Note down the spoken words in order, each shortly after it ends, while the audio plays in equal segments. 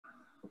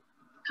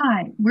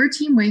Hi, we're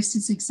Team Waves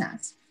to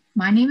Success.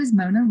 My name is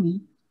Mona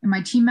Lee, and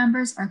my team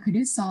members are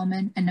Kadus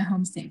Solomon and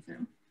Nahom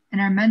Seifu,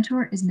 and our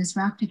mentor is Ms.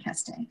 Rakta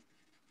Keste.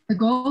 The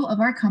goal of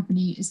our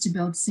company is to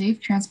build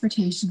safe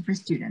transportation for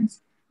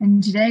students,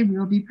 and today we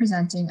will be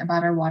presenting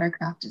about our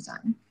watercraft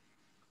design.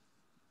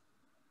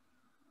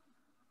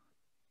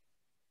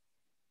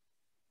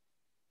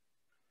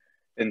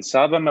 In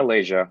Sabah,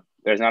 Malaysia,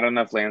 there's not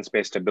enough land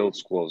space to build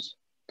schools.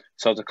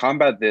 So to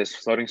combat this,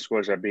 floating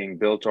schools are being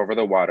built over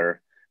the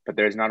water, but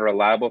there is not a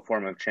reliable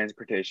form of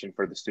transportation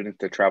for the students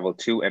to travel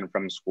to and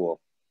from school.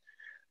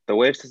 The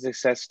Waves to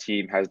Success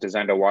team has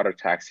designed a water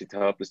taxi to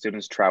help the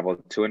students travel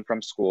to and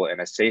from school in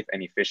a safe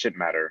and efficient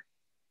manner.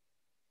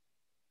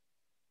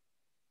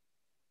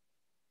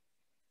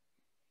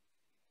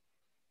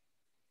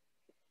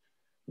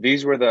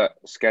 These were the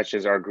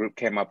sketches our group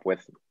came up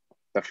with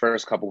the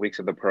first couple weeks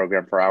of the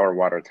program for our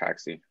water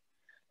taxi.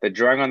 The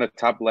drawing on the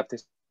top left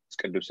is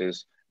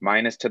Kadus's,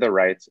 mine is to the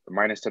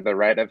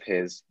right of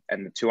his,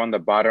 and the two on the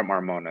bottom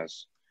are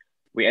Mona's.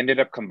 We ended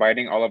up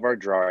combining all of our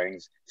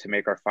drawings to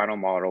make our final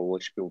model,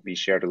 which will be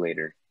shared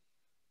later.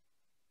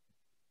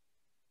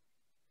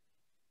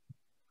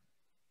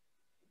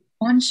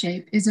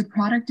 OnShape is a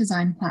product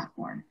design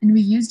platform, and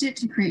we used it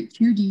to create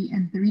 2D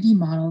and 3D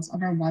models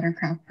of our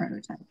watercraft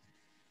prototype.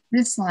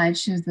 This slide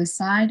shows the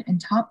side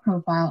and top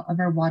profile of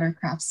our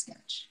watercraft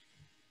sketch.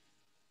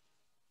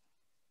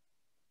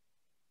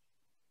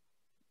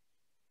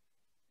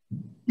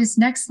 This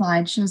next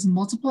slide shows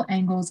multiple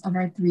angles of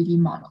our 3D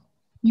model.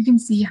 You can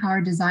see how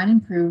our design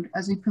improved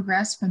as we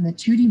progressed from the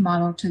 2D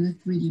model to the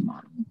 3D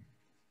model.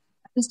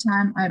 At this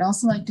time, I'd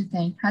also like to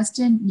thank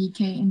Heston,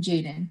 Nikkei, and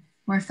Jaden,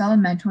 who are fellow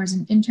mentors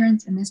and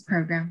interns in this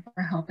program,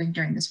 for helping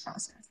during this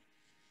process.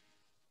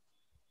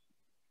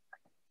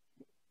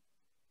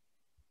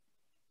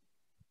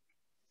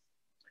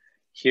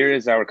 Here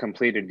is our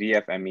completed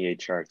FFMEF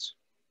charts.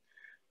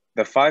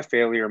 The 5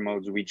 failure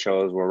modes we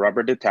chose were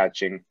rubber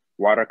detaching,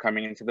 water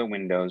coming into the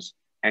windows,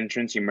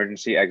 entrance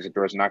emergency exit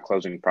doors not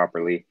closing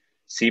properly,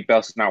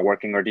 seatbelts not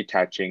working or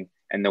detaching,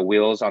 and the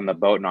wheels on the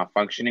boat not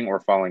functioning or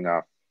falling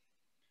off.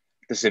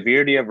 The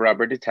severity of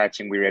rubber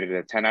detaching we rated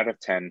a 10 out of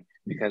 10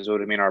 because it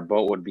would mean our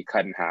boat would be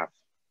cut in half.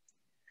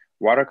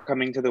 Water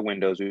coming to the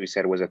windows we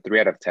said was a 3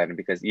 out of 10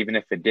 because even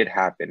if it did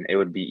happen, it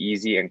would be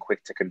easy and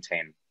quick to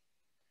contain.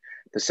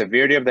 The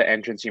severity of the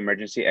entrance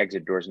emergency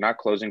exit doors not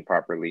closing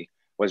properly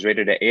was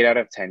rated an 8 out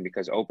of 10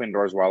 because open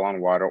doors while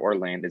on water or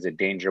land is a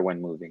danger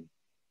when moving.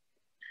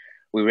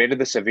 We rated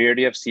the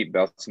severity of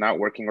seatbelts not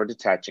working or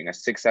detaching a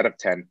 6 out of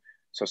 10,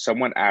 so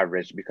somewhat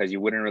average because you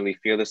wouldn't really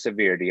feel the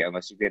severity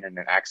unless you get in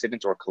an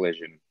accident or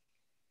collision.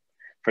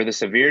 For the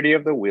severity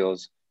of the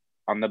wheels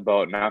on the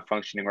boat not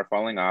functioning or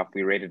falling off,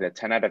 we rated a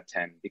 10 out of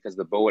 10 because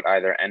the boat would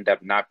either end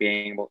up not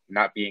being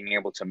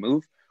able to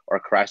move or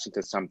crash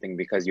into something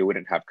because you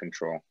wouldn't have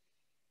control.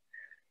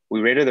 We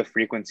rated the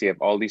frequency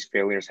of all these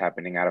failures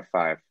happening out of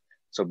 5.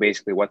 So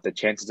basically what the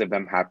chances of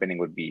them happening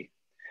would be.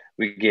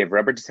 We gave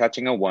rubber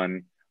detaching a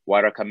 1,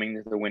 water coming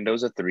into the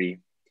windows a 3,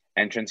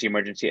 entrance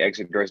emergency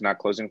exit doors not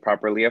closing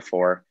properly a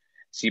 4,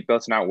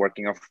 seatbelts not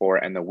working a 4,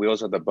 and the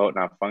wheels of the boat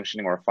not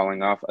functioning or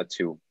falling off a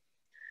 2.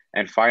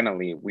 And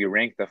finally, we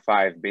ranked the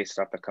 5 based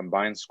off the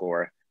combined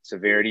score,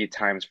 severity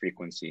times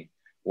frequency,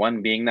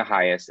 1 being the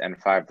highest and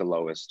 5 the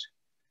lowest.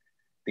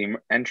 The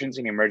entrance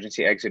and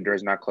emergency exit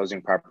doors not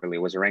closing properly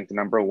was ranked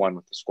number 1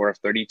 with a score of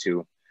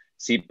 32.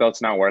 Seatbelts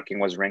not working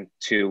was ranked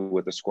 2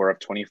 with a score of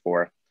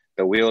 24.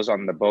 The wheels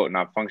on the boat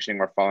not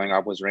functioning or falling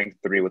off was ranked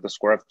 3 with a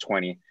score of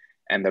 20.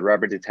 And the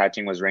rubber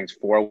detaching was ranked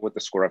 4 with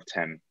a score of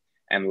 10.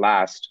 And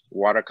last,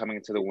 water coming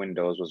into the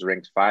windows was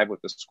ranked 5 with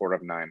a score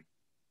of 9.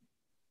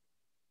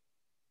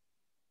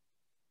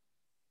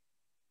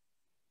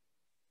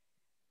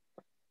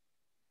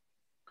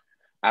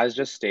 As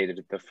just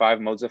stated, the 5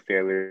 modes of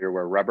failure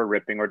were rubber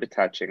ripping or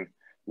detaching,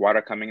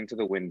 water coming into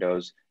the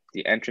windows,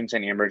 the entrance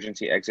and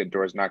emergency exit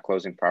doors not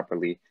closing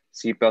properly,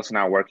 seatbelts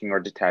not working or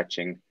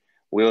detaching,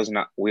 wheels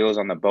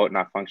on the boat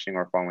not functioning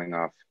or falling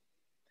off.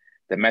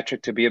 The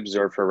metric to be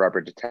observed for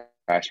rubber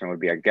detachment would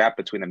be a gap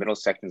between the middle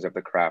sections of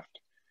the craft.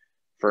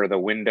 For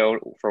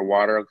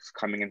water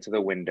coming into the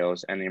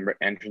windows and the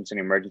entrance and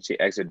emergency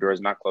exit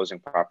doors not closing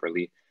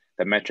properly,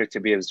 the metric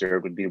to be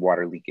observed would be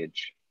water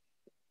leakage.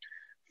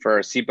 For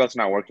seatbelts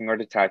not working or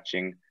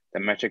detaching, the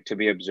metric to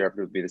be observed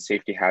would be the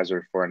safety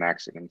hazard for an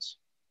accident.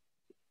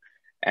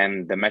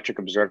 And the metric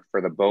observed for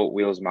the boat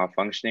wheels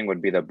malfunctioning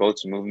would be the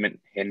boat's movement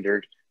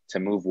hindered to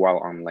move while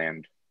on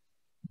land.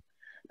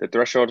 The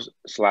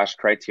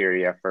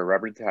threshold/criteria for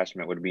rubber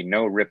detachment would be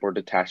no rip or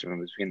detachment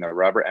between the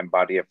rubber and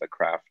body of the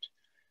craft.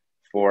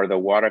 For the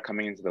water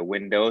coming into the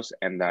windows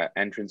and the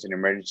entrance and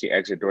emergency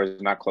exit doors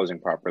not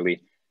closing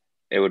properly,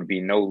 it would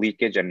be no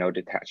leakage and no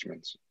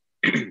detachments.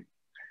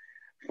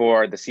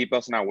 For the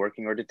seatbelts not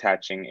working or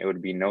detaching, it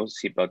would be no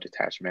seatbelt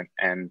detachment.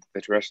 And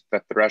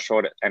the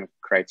threshold and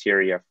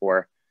criteria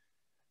for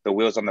the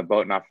wheels on the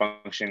boat not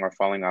functioning or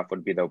falling off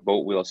would be the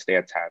boat wheels stay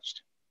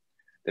attached.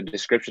 The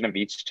description of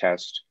each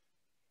test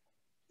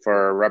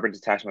for rubber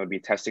detachment would be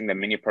testing the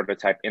mini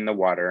prototype in the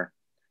water.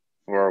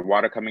 or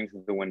water coming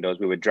through the windows,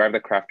 we would drive the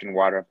craft in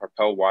water and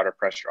propel water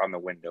pressure on the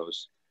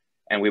windows.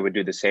 And we would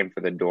do the same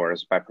for the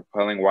doors by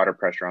propelling water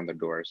pressure on the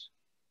doors.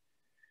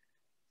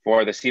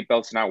 For the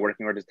seatbelts not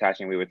working or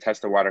detaching, we would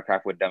test the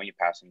watercraft with dummy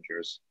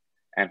passengers.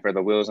 And for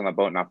the wheels on the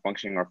boat not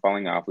functioning or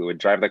falling off, we would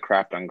drive the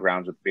craft on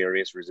grounds with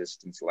various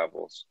resistance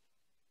levels.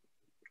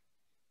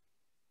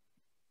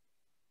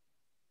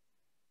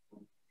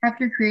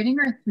 After creating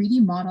our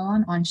 3D model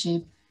on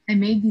Onshape, I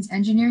made these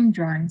engineering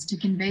drawings to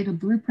convey the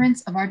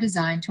blueprints of our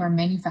design to our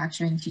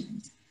manufacturing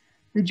teams.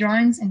 The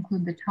drawings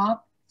include the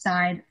top,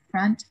 side,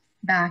 front,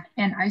 back,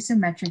 and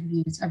isometric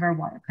views of our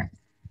watercraft.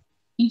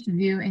 Each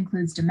view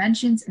includes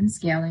dimensions and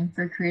scaling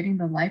for creating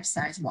the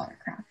life-size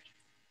watercraft.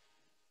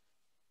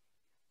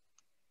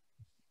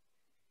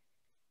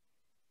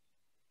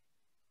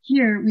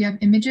 Here we have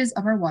images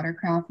of our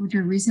watercraft, which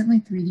are recently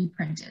 3D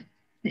printed.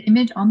 The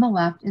image on the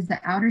left is the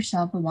outer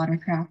shell of the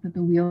watercraft with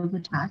the wheels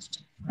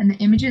attached, and the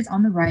images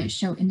on the right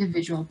show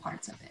individual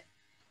parts of it.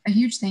 A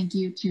huge thank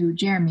you to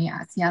Jeremy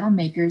at Seattle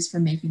Makers for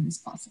making this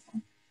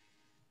possible.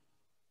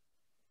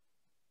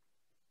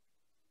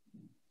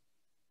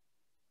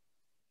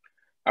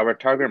 Our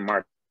target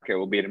market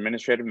will be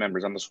administrative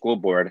members on the school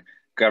board,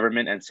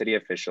 government, and city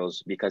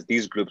officials, because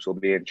these groups will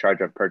be in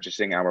charge of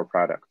purchasing our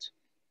product.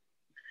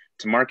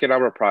 To market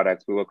our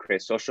product, we will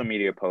create social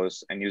media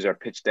posts and use our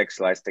pitch deck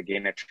slides to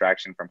gain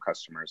attraction from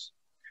customers.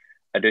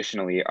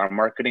 Additionally, our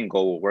marketing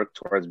goal will work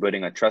towards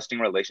building a trusting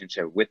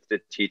relationship with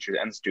the teachers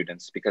and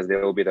students because they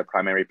will be the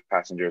primary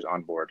passengers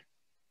on board.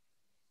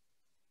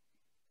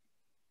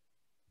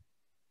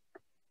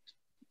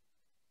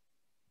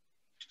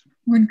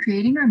 When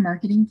creating our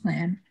marketing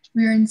plan,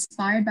 we are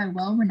inspired by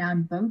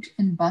well-renowned boat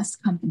and bus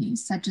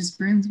companies such as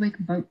Brunswick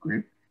Boat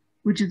Group,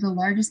 which is the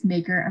largest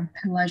maker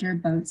of pleasure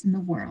boats in the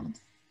world,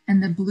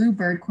 and the Blue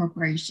Bird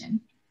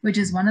Corporation, which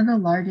is one of the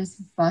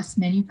largest bus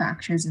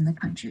manufacturers in the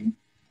country.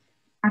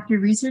 After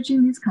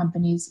researching these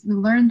companies, we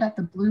learned that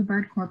the Blue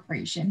Bird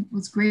Corporation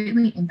was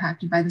greatly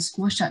impacted by the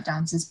school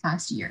shutdowns this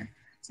past year,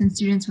 since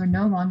students were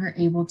no longer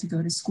able to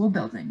go to school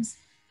buildings.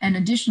 And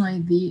additionally,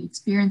 they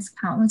experienced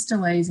countless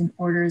delays in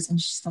orders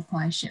and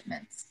supply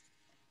shipments.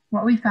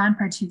 What we found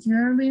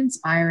particularly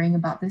inspiring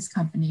about this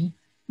company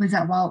was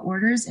that while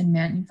orders and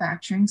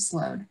manufacturing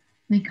slowed,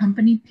 the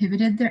company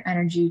pivoted their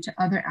energy to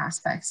other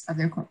aspects of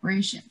their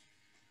corporation.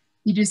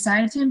 They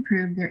decided to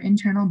improve their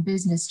internal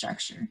business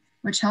structure,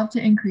 which helped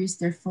to increase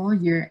their full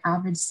year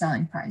average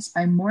selling price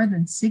by more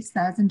than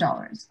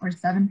 $6,000 or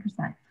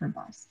 7% per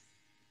bus.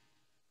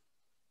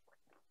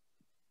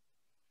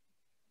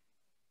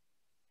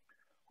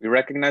 We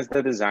recognize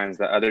the designs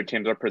that other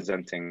teams are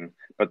presenting,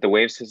 but the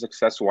Waves to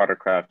Success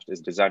watercraft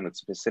is designed with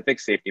specific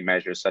safety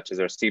measures such as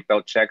our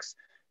seatbelt checks,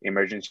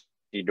 emergency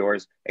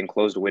doors,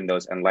 enclosed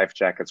windows, and life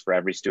jackets for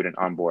every student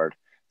on board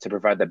to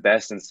provide the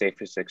best and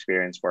safest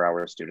experience for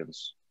our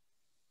students.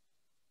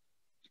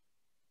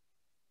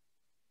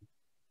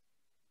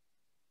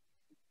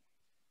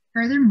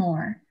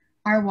 Furthermore,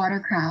 our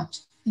watercraft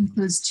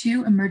includes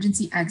 2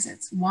 emergency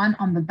exits, one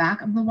on the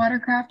back of the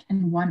watercraft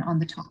and one on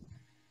the top.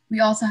 We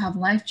also have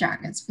life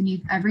jackets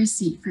beneath every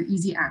seat for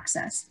easy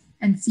access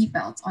and seat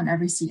belts on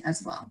every seat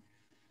as well.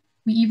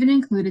 We even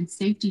included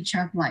safety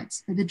check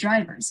lights for the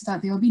drivers so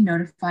that they'll be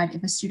notified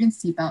if a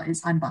student's seatbelt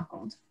is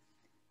unbuckled.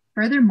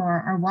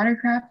 Furthermore, our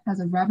watercraft has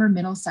a rubber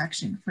middle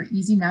section for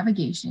easy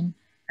navigation,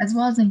 as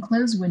well as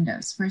enclosed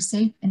windows for a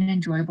safe and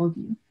enjoyable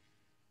view.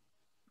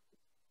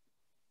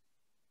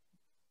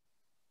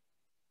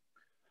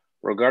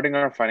 Regarding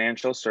our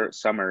financial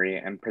summary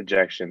and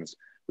projections,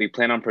 we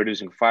plan on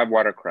producing 5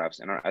 watercrafts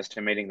and are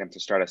estimating them to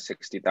start at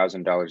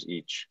 $60,000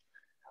 each.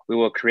 We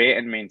will create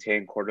and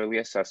maintain quarterly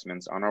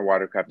assessments on our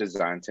watercraft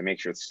design to make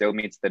sure it still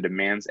meets the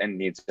demands and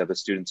needs of the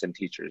students and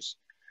teachers.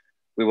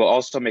 We will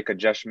also make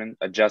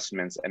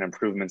adjustments and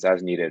improvements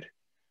as needed.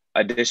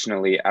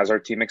 Additionally, as our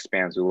team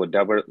expands, we will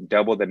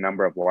double the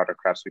number of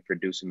watercrafts we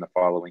produce in the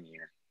following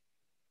year.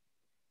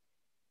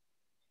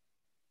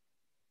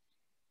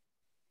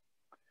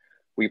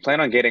 We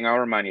plan on getting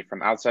our money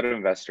from outside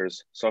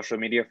investors, social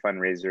media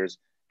fundraisers,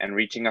 and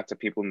reaching out to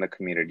people in the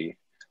community.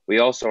 We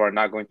also are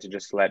not going to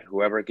just let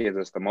whoever gives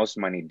us the most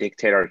money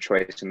dictate our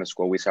choice in the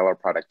school we sell our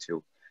product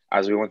to,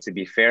 as we want to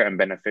be fair and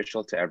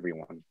beneficial to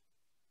everyone.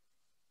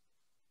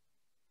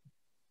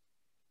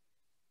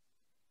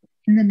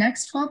 In the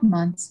next 12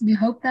 months, we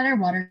hope that our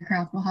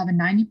watercraft will have a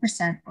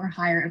 90% or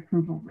higher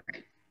approval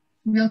rate.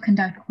 We will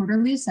conduct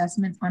quarterly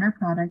assessments on our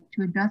product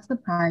to adjust the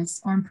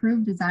price or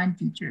improve design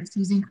features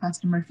using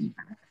customer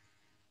feedback.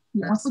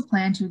 We also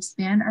plan to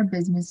expand our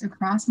business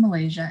across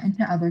Malaysia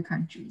into other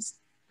countries.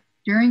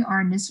 During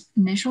our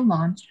initial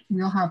launch,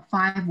 we'll have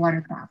 5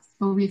 watercrafts,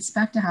 but we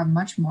expect to have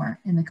much more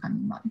in the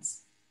coming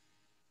months.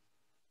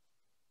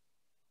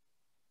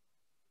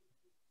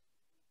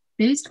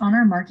 Based on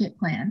our market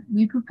plan,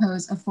 we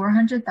propose a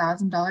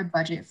 $400,000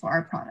 budget for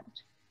our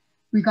product.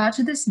 We got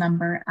to this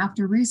number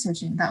after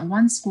researching that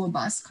one school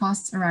bus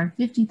costs around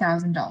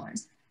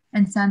 $50,000,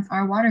 and since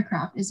our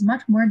watercraft is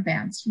much more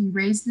advanced, we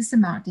raised this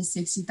amount to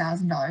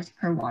 $60,000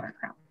 per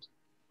watercraft.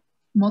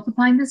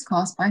 Multiplying this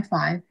cost by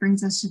 5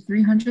 brings us to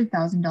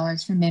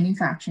 $300,000 for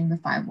manufacturing the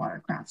 5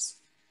 watercrafts.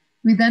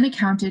 We then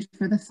accounted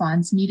for the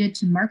funds needed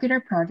to market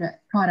our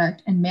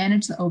product and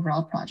manage the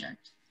overall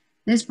project.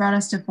 This brought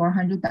us to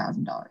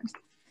 $400,000.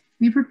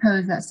 We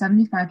propose that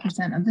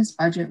 75% of this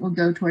budget will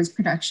go towards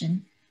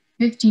production,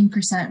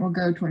 15% will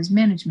go towards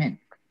management,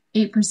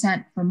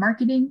 8% for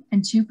marketing,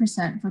 and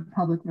 2% for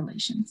public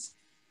relations.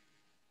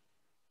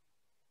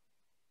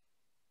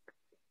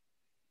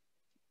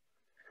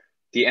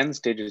 The end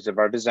stages of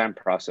our design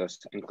process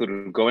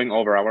included going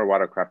over our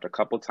watercraft a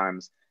couple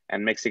times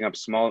and fixing up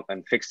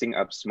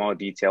small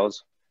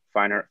details,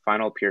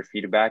 final peer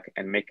feedback,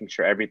 and making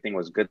sure everything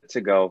was good to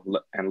go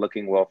and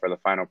looking well for the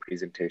final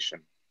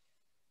presentation.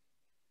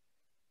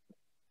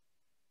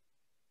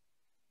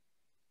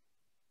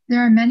 There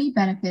are many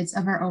benefits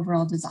of our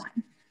overall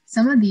design.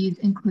 Some of these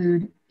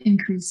include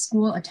increased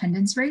school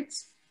attendance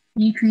rates,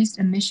 decreased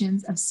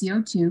emissions of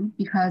CO2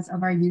 because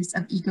of our use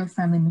of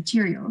eco-friendly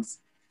materials,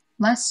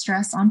 less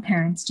stress on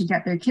parents to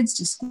get their kids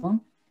to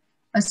school,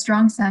 a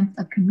strong sense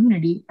of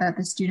community that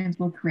the students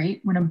will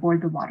create when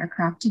aboard the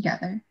watercraft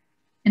together,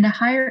 and a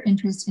higher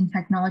interest in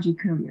technology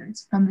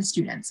careers from the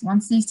students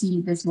once they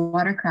see this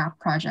watercraft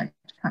project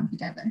come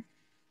together.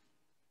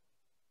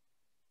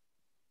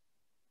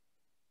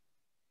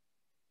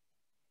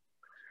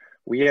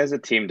 We as a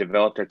team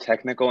developed our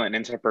technical and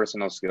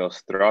interpersonal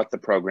skills throughout the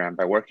program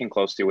by working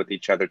closely with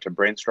each other to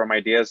brainstorm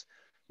ideas,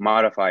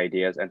 modify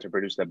ideas, and to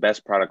produce the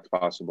best product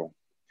possible.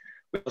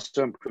 We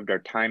also improved our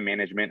time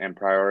management and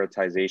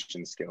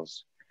prioritization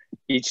skills.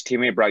 Each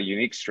teammate brought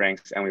unique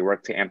strengths, and we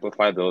worked to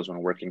amplify those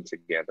when working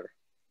together.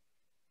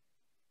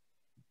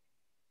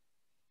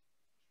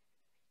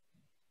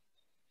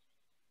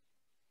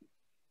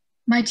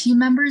 My team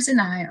members and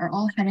I are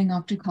all heading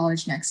off to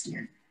college next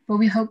year, but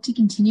we hope to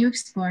continue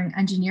exploring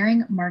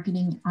engineering,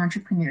 marketing, and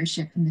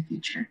entrepreneurship in the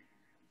future.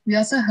 We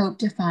also hope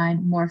to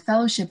find more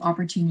fellowship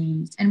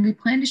opportunities, and we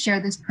plan to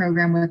share this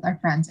program with our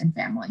friends and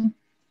family.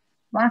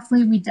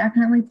 Lastly, we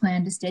definitely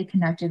plan to stay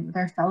connected with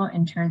our fellow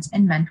interns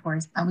and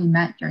mentors that we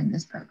met during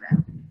this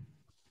program.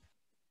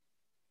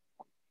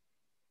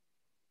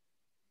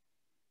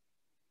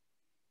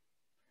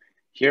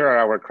 Here are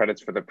our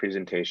credits for the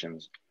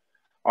presentations.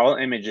 All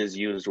images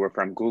used were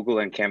from Google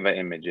and Canva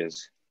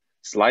images.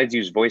 Slides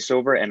use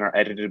VoiceOver and are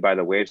edited by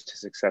the Waves to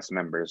Success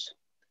members.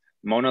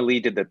 Mona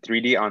Lee did the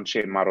 3D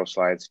on-shape model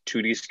slides,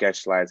 2D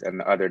sketch slides, and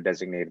the other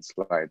designated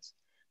slides.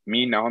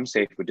 Me, Nahum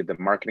Seifu, did the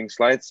marketing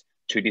slides,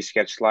 2D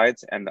sketch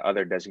slides, and the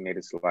other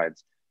designated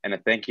slides. And a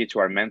thank you to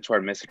our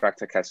mentor, Ms.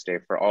 Rakta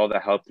Keste, for all the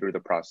help through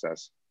the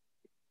process.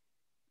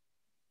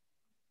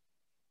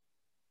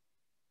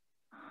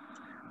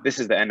 This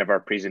is the end of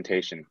our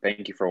presentation.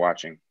 Thank you for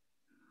watching.